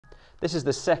This is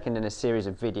the second in a series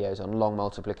of videos on long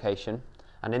multiplication,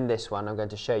 and in this one I'm going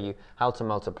to show you how to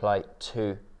multiply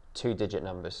two two-digit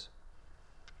numbers.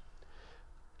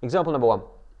 Example number 1.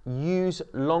 Use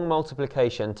long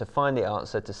multiplication to find the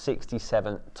answer to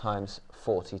 67 times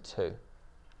 42.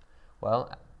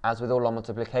 Well, as with all long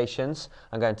multiplications,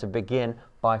 I'm going to begin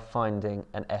by finding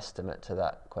an estimate to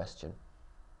that question.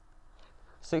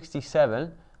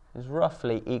 67 is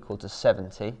roughly equal to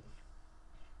 70,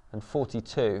 and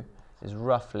 42 is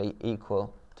roughly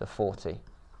equal to 40.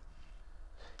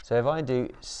 So if I do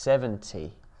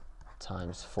 70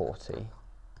 times 40,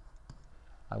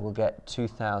 I will get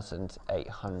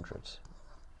 2,800.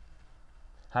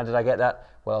 How did I get that?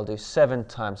 Well, I'll do 7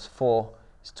 times 4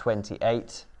 is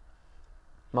 28.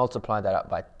 Multiply that up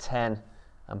by 10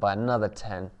 and by another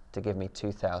 10 to give me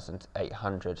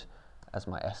 2,800 as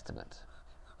my estimate.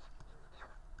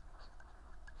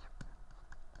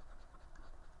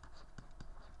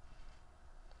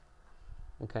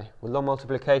 Okay, with long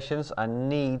multiplications, I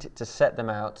need to set them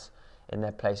out in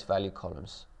their place value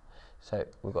columns. So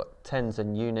we've got tens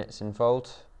and units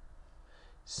involved.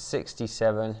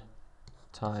 67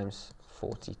 times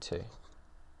 42.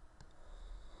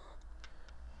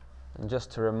 And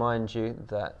just to remind you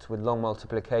that with long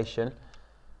multiplication,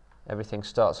 everything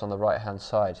starts on the right hand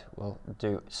side. We'll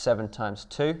do 7 times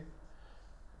 2,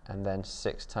 and then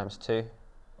 6 times 2,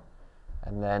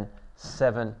 and then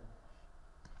 7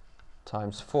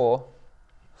 times 4,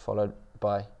 followed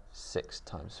by 6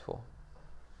 times 4.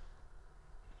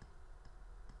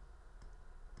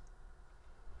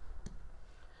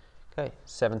 Okay,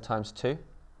 7 times 2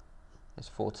 is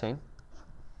 14.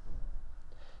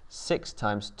 6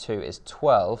 times 2 is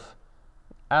 12.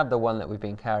 Add the one that we've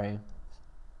been carrying,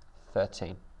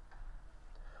 13.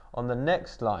 On the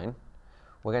next line,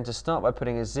 we're going to start by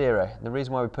putting a 0. And the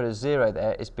reason why we put a 0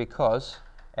 there is because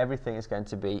everything is going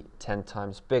to be 10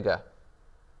 times bigger.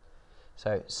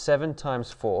 So 7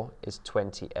 times 4 is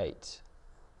 28.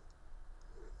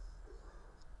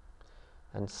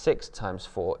 And 6 times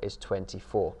 4 is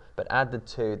 24. But add the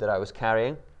 2 that I was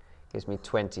carrying, gives me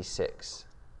 26.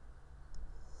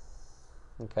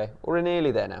 Okay, we're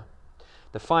nearly there now.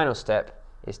 The final step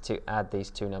is to add these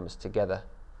two numbers together.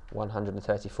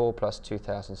 134 plus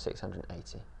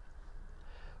 2,680.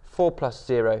 4 plus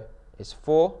 0 is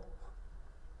 4.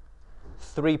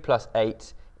 3 plus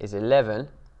 8 is 11.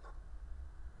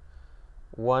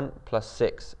 1 plus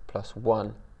 6 plus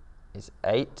 1 is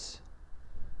 8.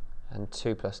 And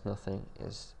 2 plus nothing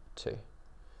is 2.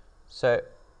 So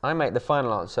I make the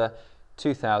final answer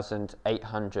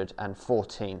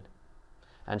 2,814.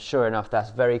 And sure enough,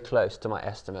 that's very close to my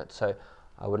estimate. So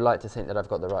I would like to think that I've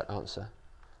got the right answer.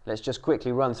 Let's just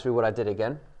quickly run through what I did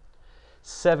again.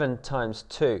 7 times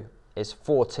 2 is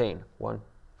 14. 1,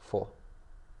 4.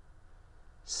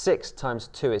 6 times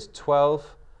 2 is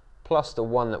 12. Plus the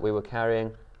 1 that we were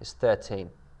carrying is 13.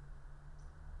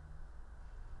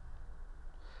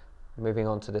 Moving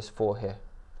on to this 4 here.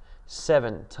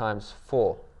 7 times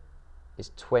 4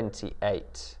 is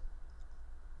 28.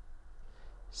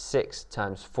 6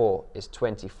 times 4 is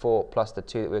 24, plus the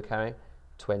 2 that we're carrying,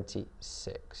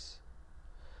 26.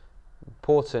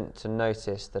 Important to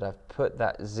notice that I've put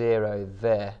that 0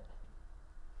 there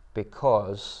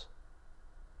because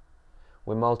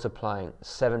we're multiplying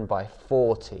 7 by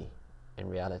 40 in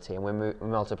reality, and we're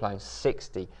multiplying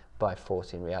 60 by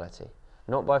 40 in reality.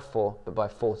 Not by 4, but by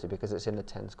 40, because it's in the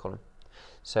tens column.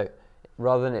 So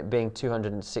rather than it being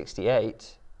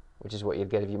 268, which is what you'd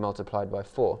get if you multiplied by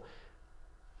 4,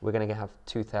 we're going to have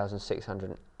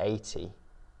 2,680,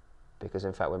 because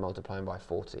in fact we're multiplying by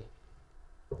 40.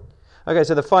 Okay,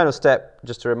 so the final step,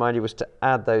 just to remind you, was to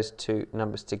add those two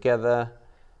numbers together,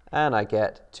 and I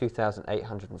get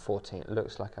 2,814. It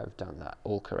looks like I've done that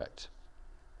all correct.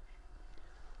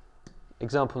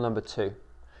 Example number 2.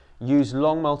 Use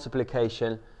long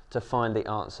multiplication to find the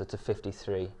answer to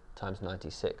 53 times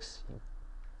 96. You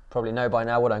probably know by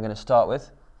now what I'm going to start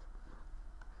with.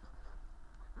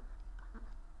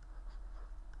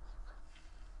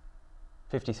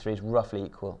 .53 is roughly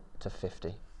equal to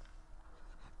 50.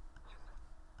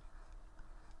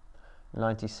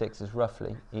 96 is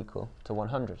roughly equal to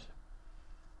 100.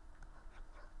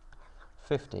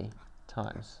 50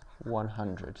 times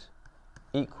 100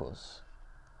 equals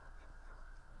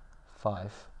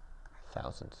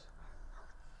 5,000.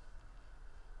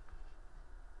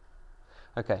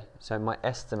 Okay, so my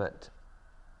estimate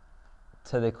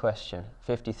to the question,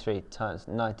 53 times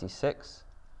 96,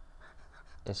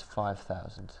 is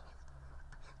 5,000.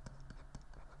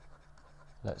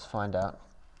 Let's find out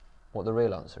what the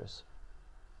real answer is.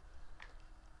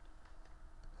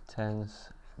 Tens,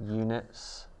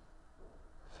 units,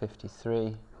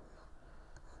 53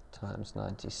 times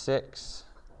 96.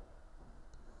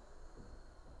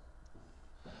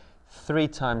 3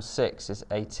 times 6 is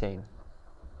 18.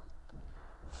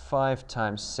 5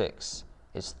 times 6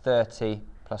 is 30,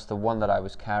 plus the 1 that I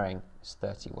was carrying is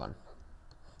 31.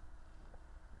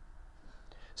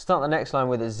 Start the next line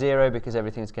with a 0 because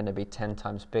everything's going to be 10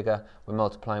 times bigger. We're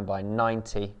multiplying by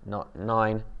 90, not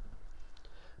 9.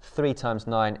 3 times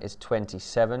 9 is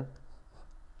 27.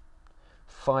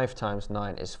 5 times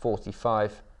 9 is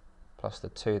 45, plus the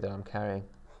 2 that I'm carrying,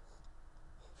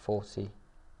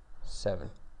 47.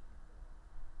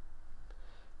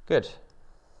 Good.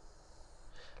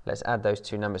 Let's add those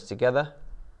two numbers together.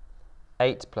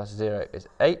 8 plus 0 is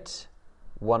 8.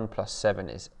 1 plus 7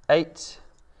 is 8.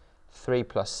 3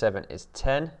 plus 7 is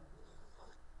 10.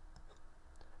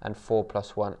 And 4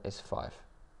 plus 1 is 5.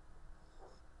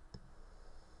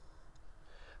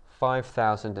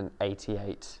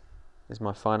 5,088 is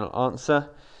my final answer.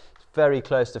 It's very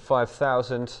close to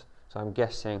 5,000, so I'm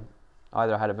guessing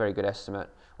either I had a very good estimate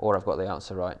or I've got the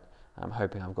answer right. I'm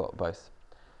hoping I've got both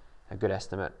a good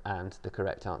estimate and the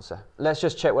correct answer. Let's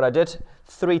just check what I did.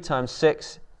 3 times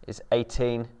 6 is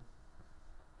 18.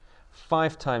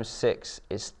 5 times 6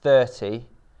 is 30,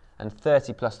 and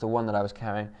 30 plus the 1 that I was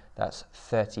carrying, that's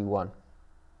 31.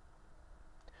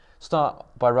 Start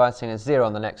by writing a 0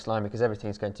 on the next line because everything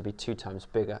is going to be 10 times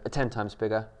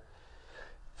bigger.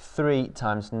 3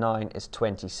 times 9 is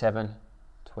 27.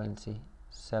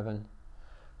 27.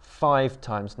 5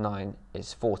 times 9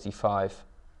 is 45,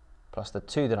 plus the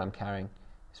 2 that I'm carrying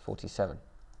is 47.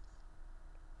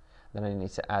 Then I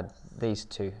need to add these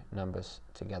two numbers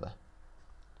together.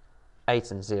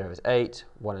 8 and 0 is 8,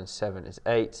 1 and 7 is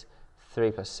 8,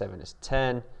 3 plus 7 is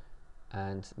 10,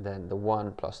 and then the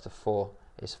 1 plus the 4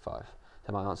 is 5.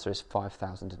 So my answer is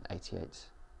 5,088.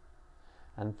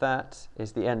 And that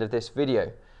is the end of this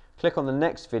video. Click on the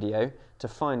next video to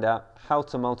find out how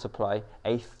to multiply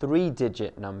a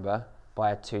 3-digit number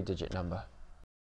by a 2-digit number.